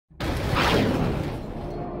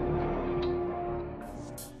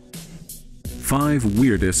5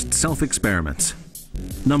 weirdest self-experiments.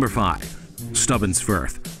 Number 5. Stubbins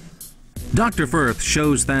Firth. Dr. Firth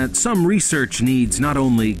shows that some research needs not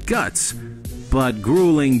only guts, but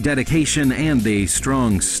grueling dedication and a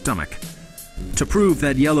strong stomach. To prove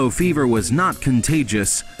that yellow fever was not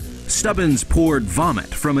contagious, Stubbins poured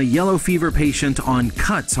vomit from a yellow fever patient on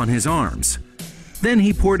cuts on his arms. Then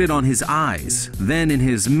he poured it on his eyes, then in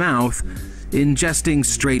his mouth, ingesting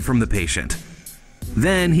straight from the patient.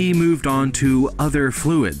 Then he moved on to other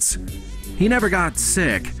fluids. He never got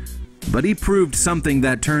sick, but he proved something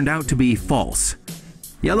that turned out to be false.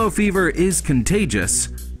 Yellow fever is contagious,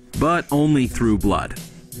 but only through blood.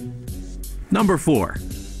 Number 4.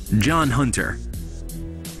 John Hunter.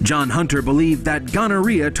 John Hunter believed that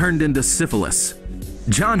gonorrhea turned into syphilis.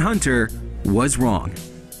 John Hunter was wrong.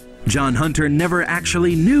 John Hunter never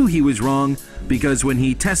actually knew he was wrong because when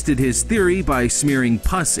he tested his theory by smearing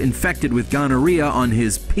pus infected with gonorrhea on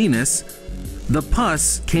his penis, the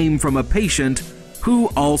pus came from a patient who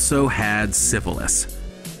also had syphilis.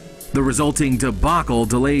 The resulting debacle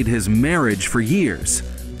delayed his marriage for years.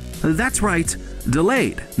 That's right,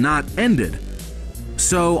 delayed, not ended.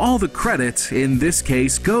 So all the credit in this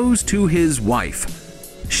case goes to his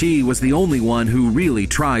wife. She was the only one who really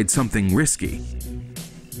tried something risky.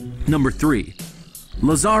 Number 3.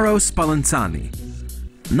 Lazzaro Spallanzani.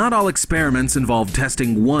 Not all experiments involve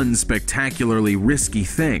testing one spectacularly risky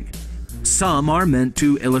thing. Some are meant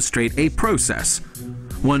to illustrate a process.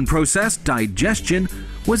 One process, digestion,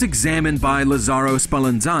 was examined by Lazzaro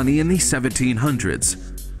Spallanzani in the 1700s.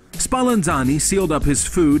 Spallanzani sealed up his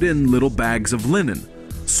food in little bags of linen,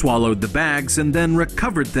 swallowed the bags, and then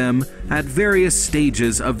recovered them at various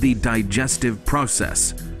stages of the digestive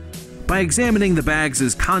process. By examining the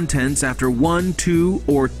bags' contents after 1, 2,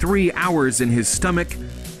 or 3 hours in his stomach,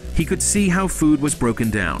 he could see how food was broken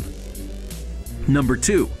down. Number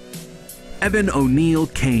 2. Evan O'Neill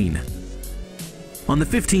Kane. On the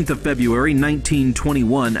 15th of February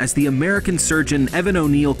 1921, as the American surgeon Evan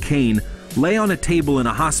O'Neill Kane lay on a table in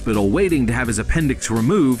a hospital waiting to have his appendix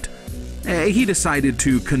removed, he decided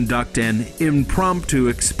to conduct an impromptu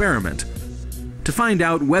experiment to find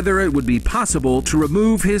out whether it would be possible to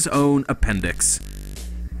remove his own appendix.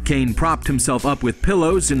 Kane propped himself up with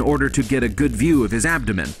pillows in order to get a good view of his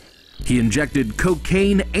abdomen. He injected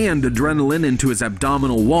cocaine and adrenaline into his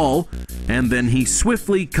abdominal wall, and then he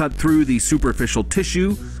swiftly cut through the superficial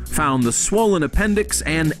tissue, found the swollen appendix,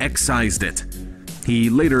 and excised it. He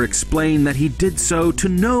later explained that he did so to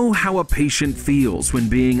know how a patient feels when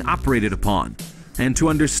being operated upon, and to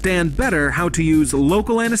understand better how to use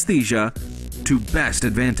local anesthesia to best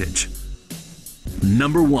advantage.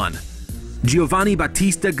 Number 1. Giovanni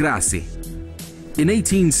Battista Grassi. In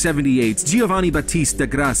 1878, Giovanni Battista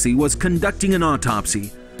Grassi was conducting an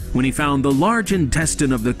autopsy when he found the large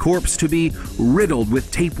intestine of the corpse to be riddled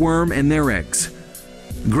with tapeworm and their eggs.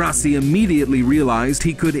 Grassi immediately realized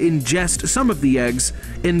he could ingest some of the eggs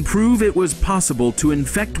and prove it was possible to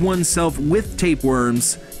infect oneself with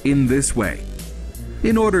tapeworms in this way.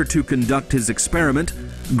 In order to conduct his experiment,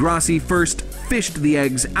 Grassi first fished the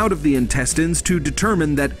eggs out of the intestines to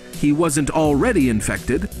determine that he wasn't already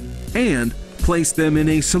infected, and placed them in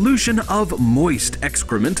a solution of moist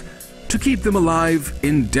excrement to keep them alive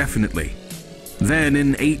indefinitely. Then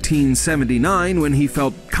in 1879, when he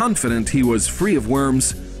felt confident he was free of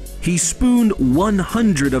worms, he spooned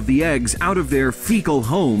 100 of the eggs out of their fecal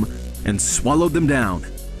home and swallowed them down.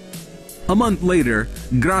 A month later,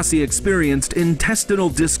 Grassi experienced intestinal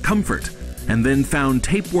discomfort and then found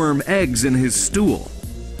tapeworm eggs in his stool.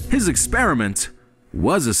 His experiment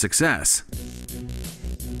was a success.